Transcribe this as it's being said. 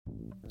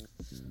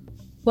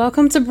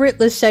Welcome to Britt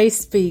Lachey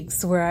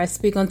Speaks, where I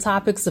speak on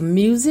topics of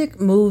music,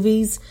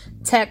 movies,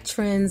 tech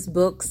trends,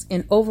 books,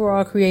 and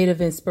overall creative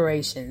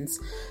inspirations.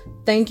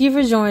 Thank you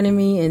for joining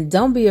me, and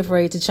don't be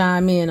afraid to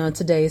chime in on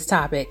today's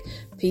topic.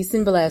 Peace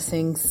and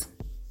blessings.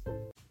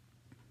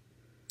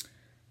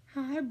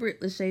 Hi,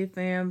 Britt Lachey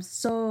fam.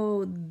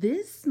 So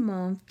this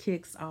month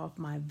kicks off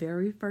my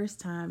very first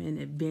time in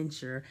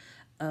adventure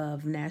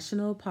of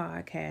National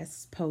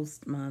Podcast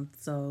Post Month.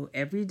 So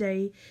every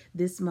day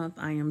this month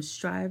I am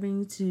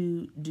striving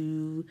to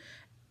do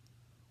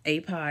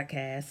a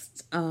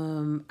podcast.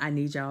 I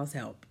need y'all's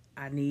help.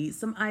 I need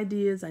some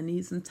ideas. I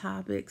need some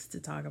topics to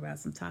talk about,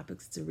 some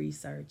topics to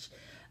research.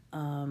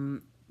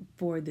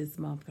 For this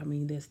month. I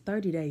mean, there's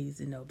 30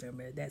 days in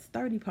November. That's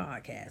 30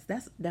 podcasts.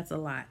 That's a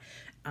lot.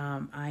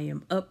 I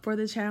am up for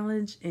the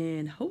challenge,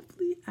 and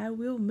hopefully I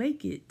will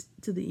make it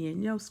to the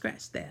end.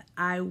 Scratch that.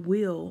 I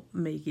will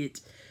make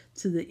it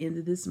to the end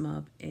of this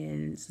month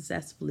and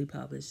successfully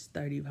publish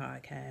 30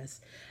 podcasts.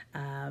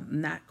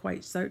 Not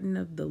quite certain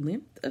of the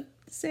length of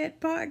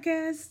said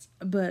podcast,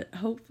 but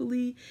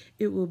hopefully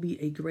it will be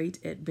a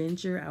great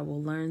adventure. I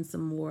will learn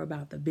some more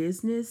about the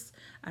business.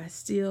 I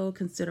still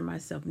consider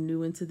myself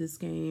new into this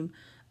game.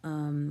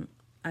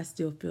 I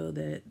still feel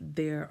that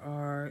there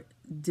are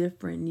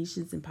different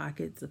niches and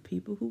pockets of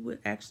people who would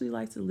actually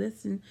like to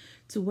listen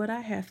to what I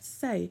have to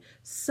say.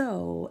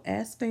 So,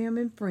 as fam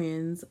and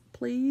friends,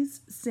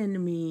 please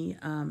send me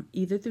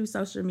either through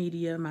social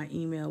media, my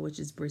email, which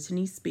is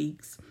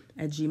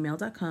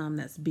brittanyspeaks@gmail.com.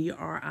 That's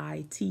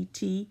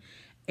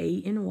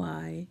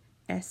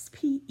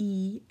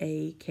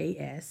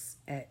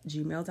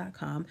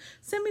BRITTANYSPEAKS@gmail.com.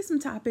 Send me some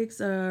topics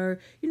or,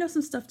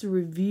 some stuff to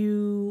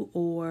review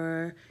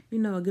or,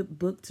 a good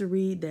book to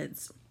read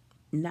that's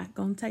not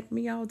going to take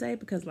me all day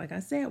because, like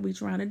I said, we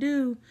trying to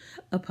do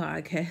a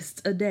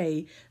podcast a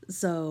day.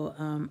 So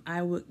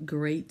I would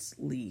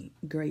greatly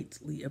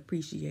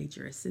appreciate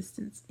your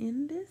assistance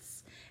in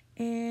this.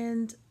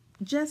 And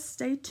just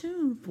stay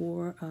tuned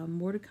for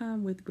more to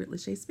come with Britt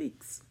Lachey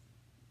Speaks.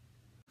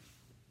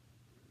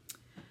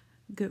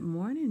 Good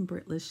morning,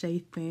 Britt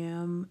Lachey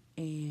fam,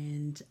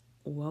 and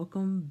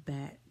welcome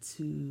back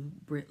to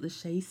Britt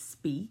Lachey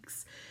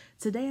Speaks.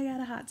 Today I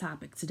got a hot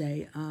topic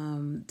today.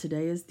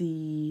 Today is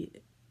the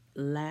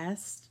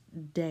last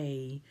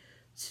day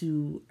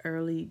to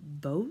early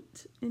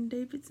vote in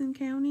Davidson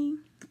County.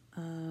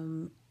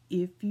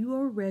 If you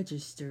are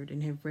registered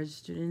and have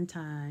registered in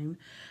time,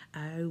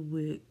 I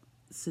would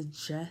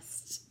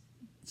suggest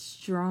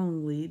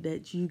strongly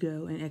that you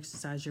go and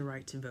exercise your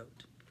right to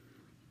vote.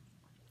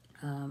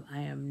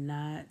 I am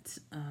not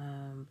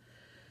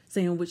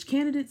saying which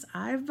candidates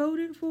I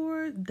voted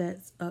for.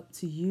 That's up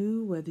to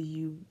you, whether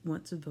you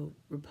want to vote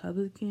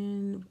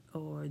Republican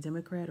or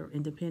Democrat or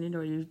Independent,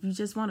 or if you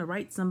just want to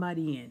write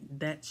somebody in.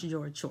 That's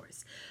your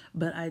choice.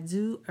 But I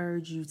do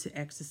urge you to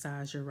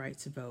exercise your right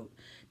to vote.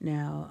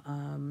 Now,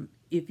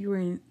 if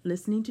you're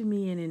listening to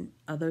me and in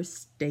other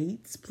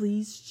states,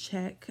 please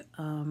check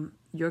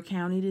your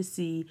county to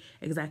see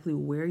exactly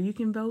where you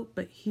can vote.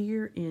 But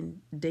here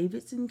in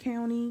Davidson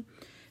County,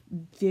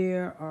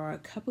 there are a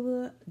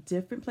couple of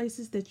different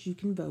places that you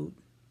can vote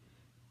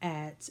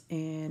at,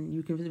 and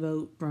you can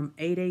vote from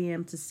 8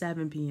 a.m. to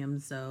 7 p.m.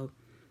 So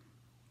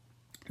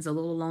it's a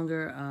little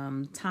longer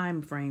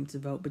time frame to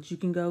vote, but you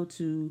can go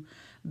to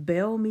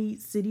Bellmead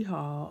City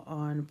Hall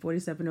on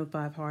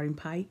 4705 Harding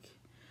Pike,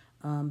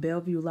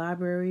 Bellevue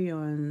Library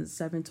on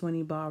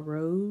 720 Bar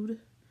Road.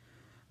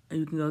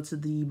 You can go to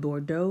the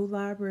Bordeaux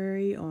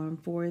Library on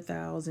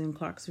 4000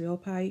 Clarksville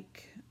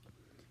Pike,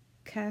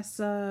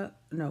 Casa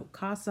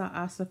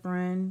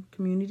Asafran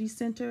Community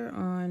Center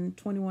on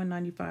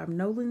 2195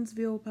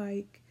 Nolensville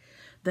Pike,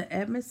 the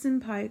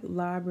Edmondson Pike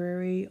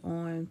Library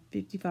on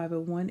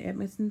 5501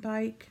 Edmondson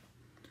Pike.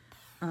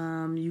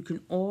 You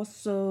can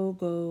also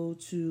go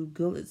to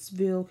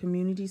Goodlettsville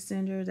Community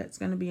Center. That's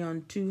going to be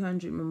on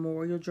 200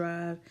 Memorial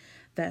Drive.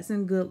 That's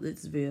in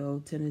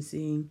Goodlettsville,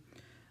 Tennessee.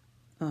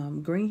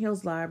 Green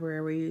Hills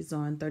Library is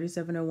on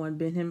 3701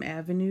 Benham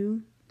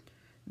Avenue.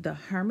 The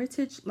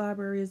Hermitage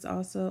Library is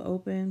also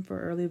open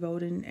for early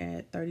voting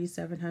at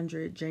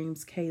 3700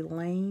 James K.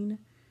 Lane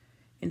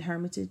in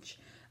Hermitage.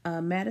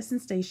 Madison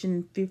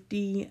Station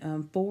 50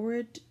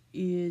 Forward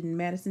in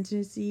Madison,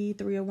 Tennessee,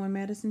 301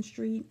 Madison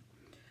Street.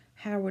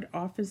 Howard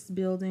Office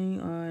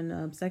Building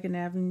on 2nd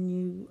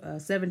Avenue,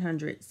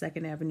 700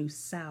 2nd Avenue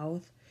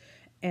South.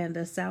 And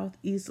the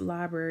Southeast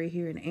Library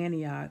here in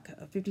Antioch,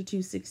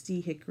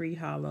 5260 Hickory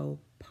Hollow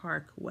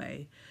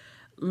Parkway.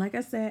 Like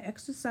I said,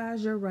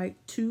 exercise your right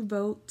to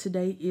vote.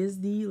 Today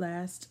is the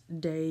last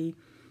day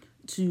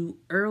to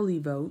early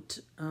vote.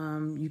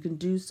 You can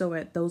do so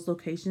at those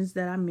locations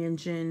that I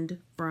mentioned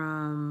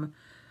from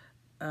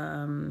 8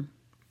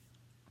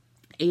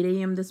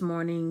 a.m. this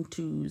morning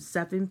to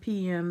 7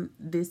 p.m.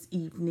 this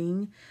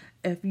evening.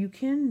 If you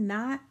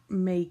cannot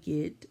make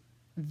it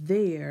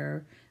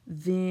there,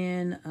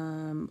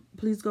 then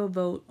please go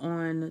vote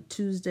on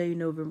Tuesday,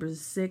 November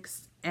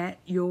 6th at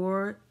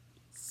your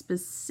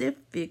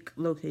specific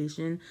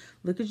location.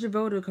 Look at your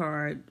voter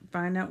card,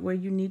 find out where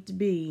you need to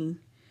be,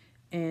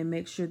 and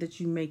make sure that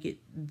you make it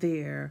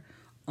there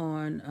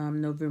on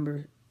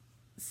November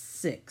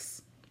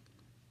 6th.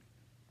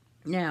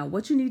 Now,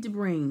 what you need to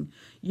bring,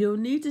 you'll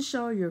need to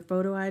show your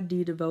photo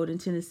ID to vote in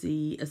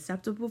Tennessee.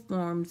 Acceptable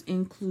forms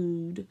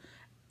include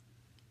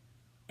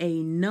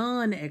a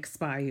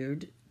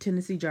non-expired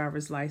Tennessee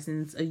driver's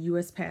license, a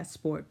U.S.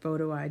 passport,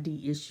 photo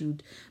ID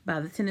issued by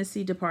the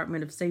Tennessee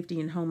Department of Safety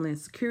and Homeland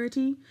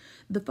Security,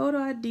 the photo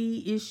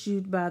ID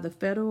issued by the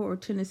federal or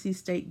Tennessee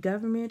state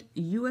government,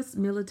 U.S.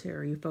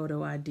 military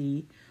photo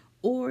ID,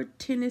 or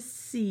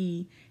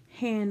Tennessee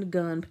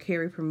handgun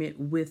carry permit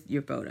with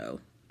your photo.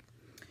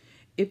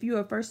 If you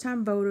are a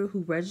first-time voter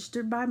who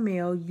registered by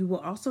mail, you will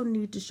also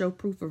need to show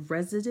proof of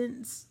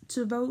residence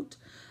to vote.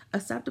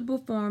 Acceptable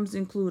forms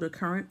include a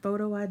current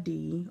photo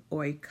ID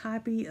or a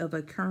copy of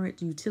a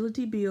current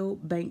utility bill,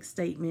 bank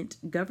statement,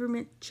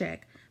 government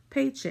check,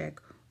 paycheck,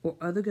 or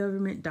other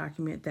government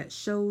document that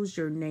shows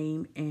your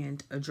name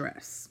and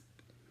address.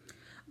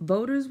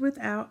 Voters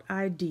without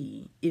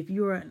ID. If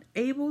you are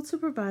unable to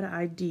provide an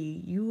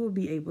ID, you will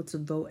be able to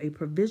vote a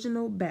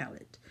provisional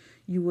ballot.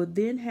 You will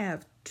then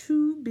have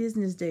 2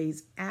 business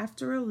days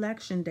after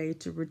Election Day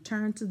to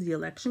return to the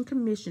Election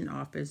Commission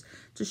office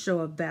to show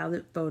a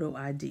valid photo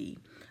ID.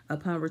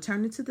 Upon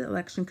returning to the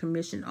Election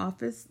Commission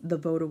office, the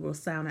voter will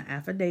sign an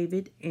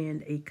affidavit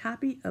and a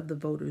copy of the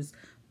voter's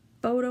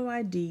photo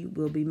ID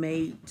will be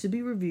made to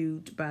be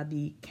reviewed by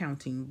the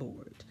counting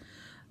board.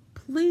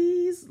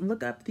 Please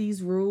look up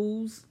these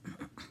rules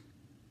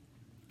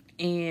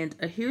and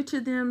adhere to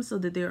them so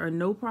that there are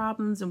no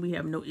problems and we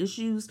have no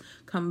issues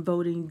come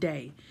voting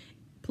day.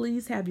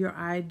 Please have your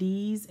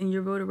IDs and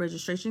your voter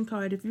registration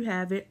card, if you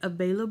have it,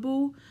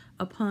 available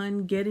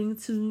upon getting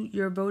to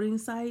your voting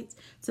sites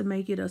to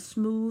make it a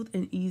smooth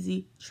and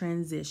easy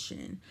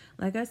transition.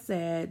 Like I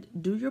said,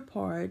 do your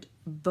part,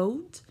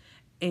 vote,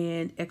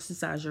 and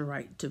exercise your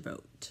right to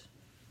vote.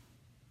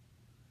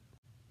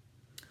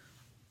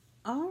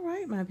 All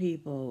right, my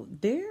people,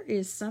 there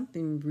is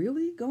something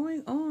really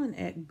going on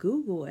at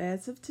Google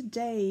as of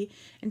today.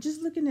 And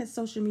just looking at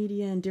social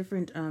media and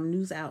different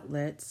news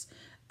outlets,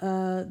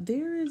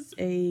 there is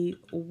a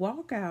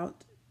walkout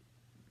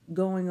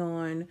going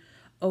on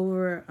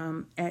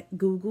over at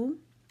Google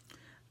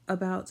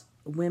about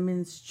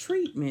women's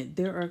treatment.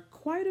 There are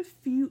quite a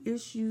few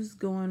issues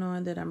going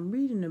on that I'm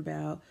reading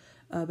about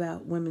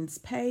women's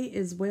pay,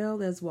 as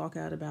well as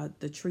walkout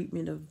about the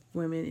treatment of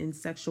women in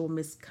sexual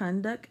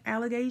misconduct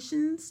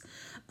allegations.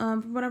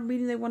 From what I'm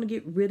reading, they want to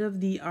get rid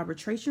of the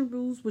arbitration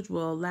rules, which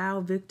will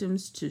allow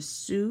victims to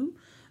sue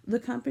the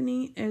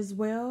company as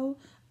well.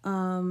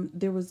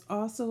 There was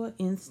also an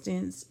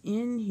instance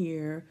in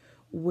here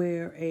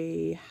where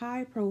a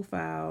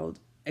high-profile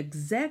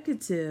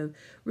executive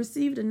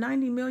received a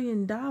 $90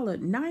 million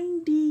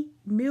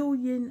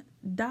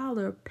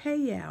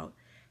payout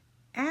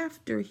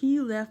after he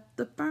left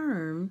the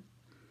firm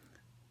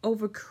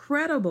over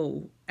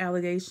credible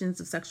allegations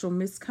of sexual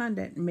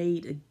misconduct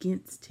made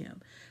against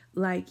him.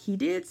 Like, he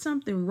did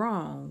something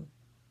wrong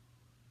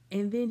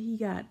and then he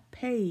got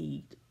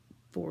paid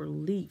for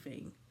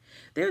leaving.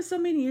 There's so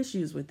many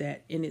issues with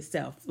that in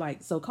itself.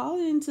 Like, so call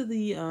into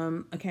the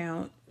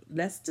account,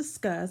 let's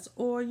discuss,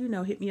 or,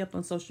 hit me up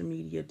on social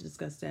media to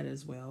discuss that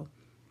as well.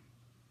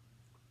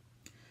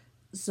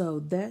 So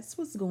that's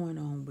what's going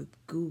on with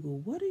Google.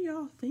 What do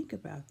y'all think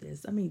about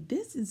this? I mean,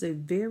 this is a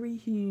very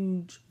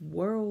huge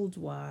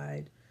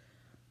worldwide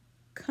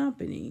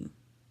company.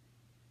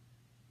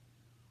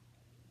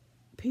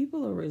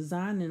 People are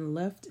resigning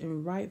left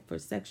and right for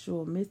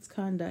sexual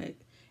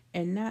misconduct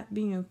and not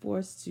being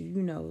forced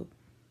to,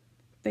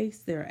 face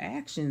their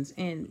actions.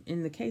 And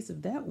in the case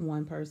of that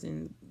one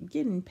person,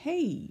 getting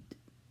paid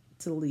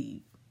to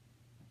leave.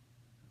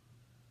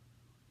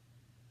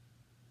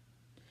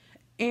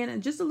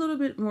 And just a little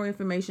bit more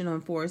information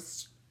on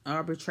forced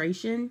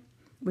arbitration,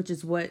 which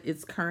is what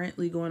is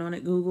currently going on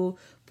at Google.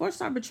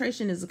 Forced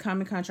arbitration is a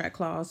common contract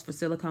clause for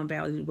Silicon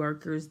Valley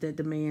workers that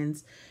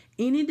demands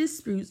any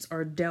disputes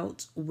are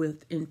dealt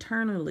with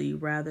internally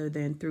rather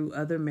than through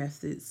other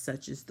methods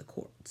such as the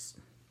courts.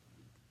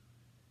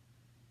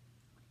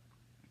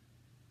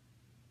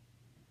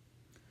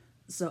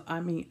 So,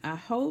 I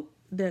hope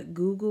that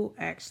Google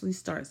actually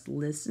starts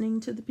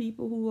listening to the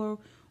people who are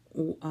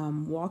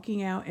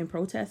walking out and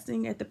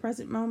protesting at the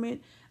present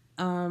moment.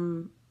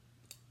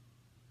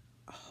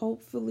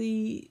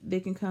 Hopefully they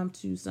can come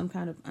to some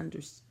kind of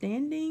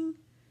understanding,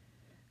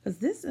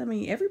 because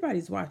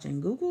everybody's watching.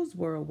 Google's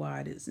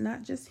worldwide. It's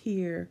not just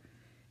here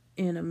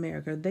in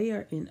America. They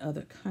are in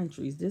other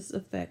countries. This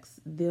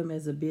affects them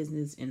as a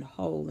business in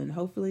whole, and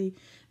hopefully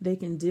they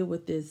can deal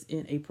with this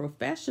in a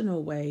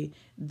professional way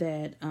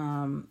that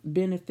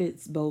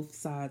benefits both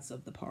sides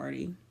of the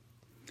party.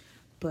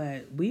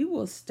 But we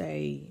will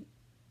stay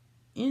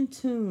in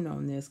tune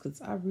on this,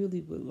 because I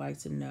really would like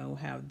to know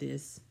how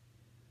this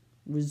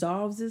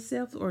resolves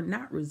itself or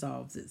not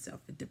resolves itself.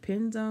 It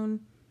depends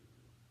on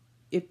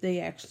if they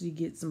actually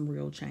get some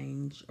real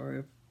change, or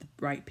if the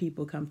right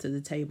people come to the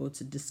table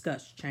to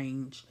discuss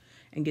change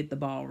and get the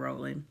ball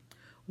rolling.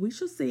 we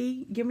shall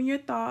see. Give me your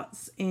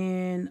thoughts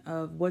and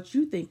of what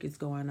you think is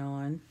going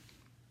on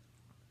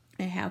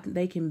and how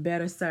they can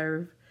better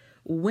serve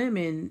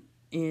women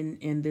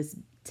in this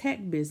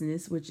tech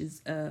business, which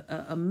is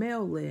a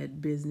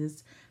male-led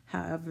business.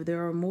 However,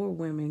 there are more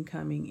women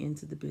coming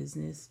into the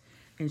business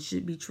and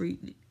should be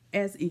treated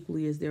as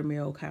equally as their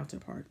male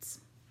counterparts.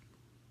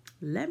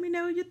 Let me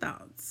know your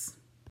thoughts.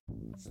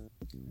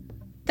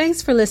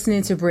 Thanks for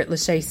listening to Britt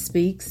Lachey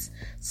Speaks.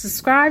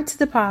 Subscribe to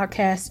the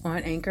podcast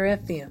on Anchor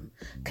FM.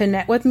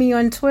 Connect with me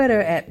on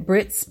Twitter at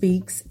Britt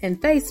Speaks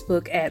and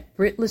Facebook at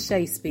Britt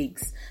Lachey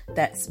Speaks.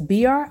 That's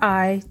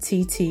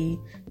BRITTLASHEA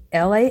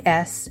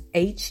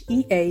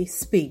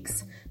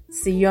Speaks.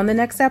 See you on the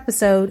next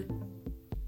episode.